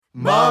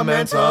Mom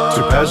and Tom.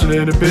 Two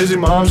passionate and busy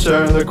moms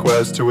sharing their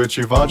quest to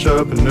achieve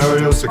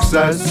entrepreneurial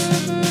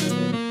success.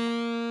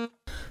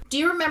 Do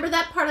you remember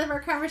that part of our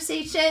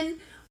conversation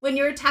when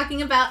you were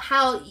talking about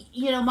how,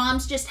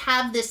 moms just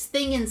have this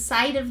thing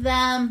inside of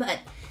them, but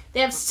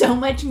they have so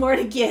much more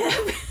to give?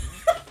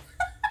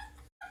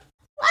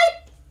 Why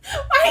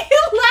are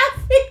you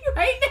laughing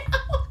right now?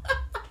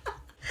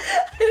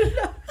 I don't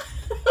know.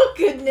 Oh,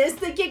 goodness.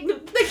 The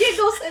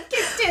giggles have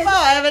kicked in. Oh,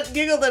 I haven't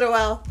giggled in a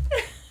while.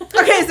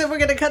 Okay, so we're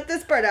going to cut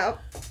this part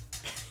out.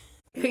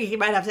 You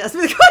might have to ask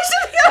me the question.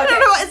 I don't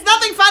know. It's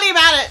nothing funny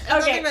about it.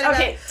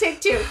 Okay,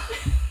 take two.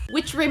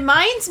 Which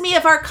reminds me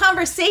of our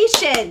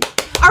conversation.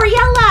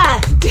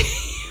 Ariella!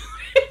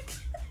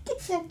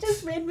 That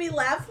just made me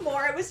laugh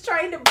more. I was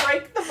trying to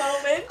break the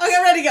moment. Okay,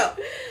 ready to go.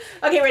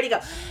 Okay, ready to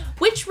go.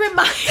 Which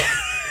reminds...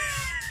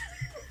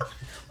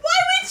 Why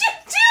would you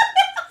do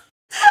that?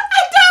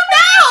 I don't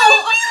know.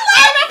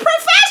 I'm a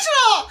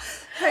professional.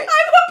 Hey. I'm a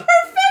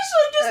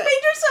professional. You just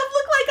made yourself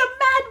look like a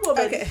mad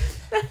woman. Okay.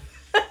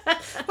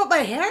 What, my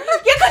hair?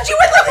 Yeah, because you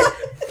were like...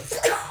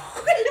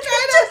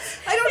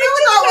 I don't know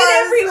what that was.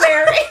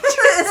 Everywhere.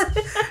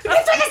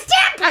 It's like a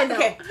stamp. I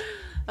know.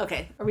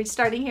 Okay. Are we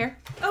starting here?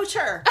 Oh,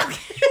 sure.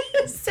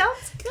 Okay.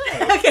 Sounds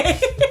good. Okay. Wait,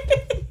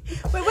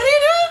 what are you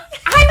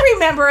doing? I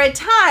remember a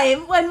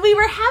time when we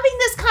were having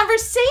this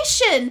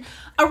conversation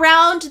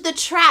around the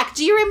track.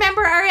 Do you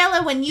remember,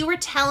 Ariella, when you were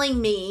telling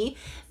me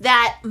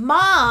that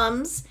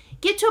moms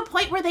get to a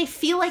point where they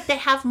feel like they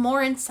have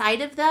more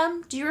inside of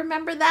them? Do you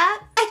remember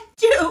that? I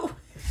do.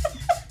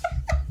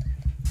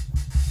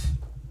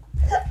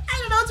 I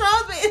don't know what's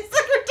wrong with me. It's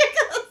like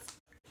ridiculous.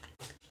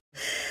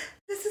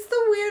 This is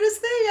the weirdest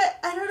thing.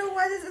 I don't know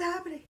why this is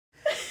happening.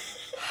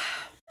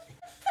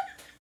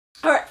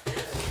 All right.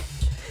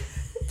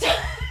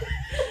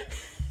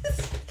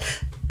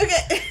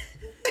 Okay.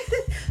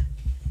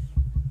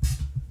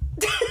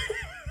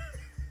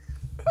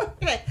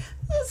 Okay.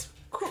 This is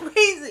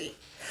crazy.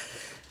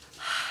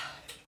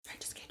 I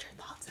just get your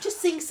thoughts out.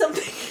 Just sing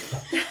something.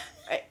 All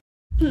right.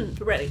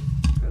 Ready.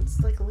 It's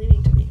like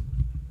leaning to me.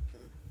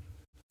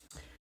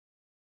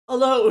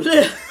 Alone.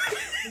 That's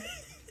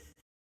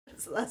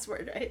the last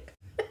word, right?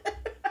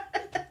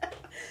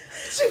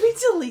 Should we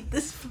delete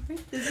this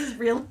part? This is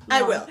real long.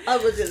 I will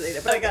delete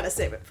it, but I gotta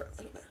save it for a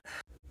little bit.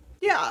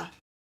 Yeah.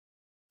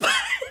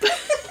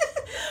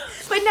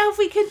 But now if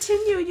we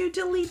continue, you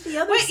delete the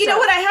other stuff. Wait, you know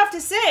what I have to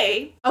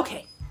say?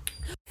 Okay.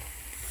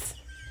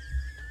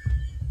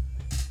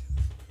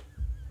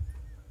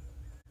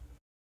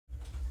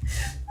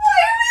 Why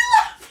are we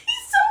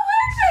laughing so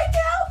hard right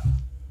now?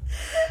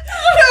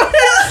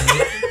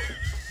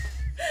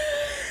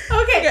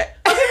 Okay,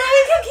 but we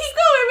can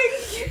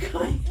keep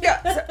going.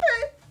 Yeah.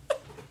 Sorry.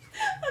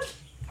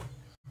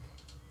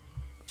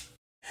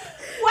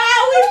 Wow,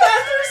 we've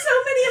gone through so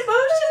many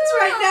emotions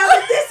right now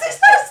that this is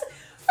just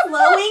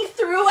flowing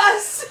through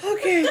us.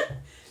 Okay.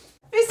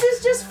 This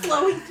is just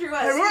flowing through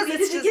us.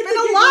 It's just been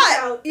a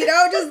lot.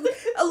 Just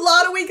a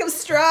lot of week of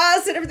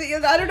stress and everything.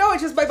 I don't know.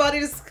 It's just my body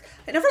just...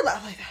 I never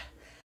laugh like that.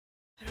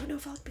 I don't know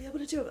if I'll be able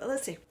to do it, but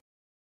let's see.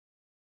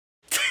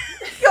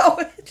 Go.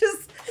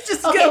 Just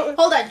okay, go.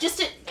 Hold on.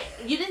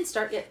 You didn't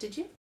start yet, did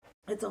you?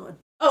 It's on.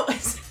 Oh.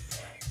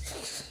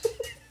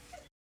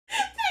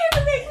 You're going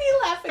to make me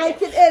laugh again. I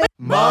can edit.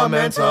 Mom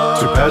and Tom.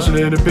 Two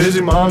passionate and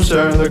busy moms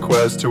sharing their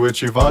quest to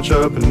achieve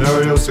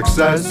entrepreneurial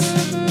success.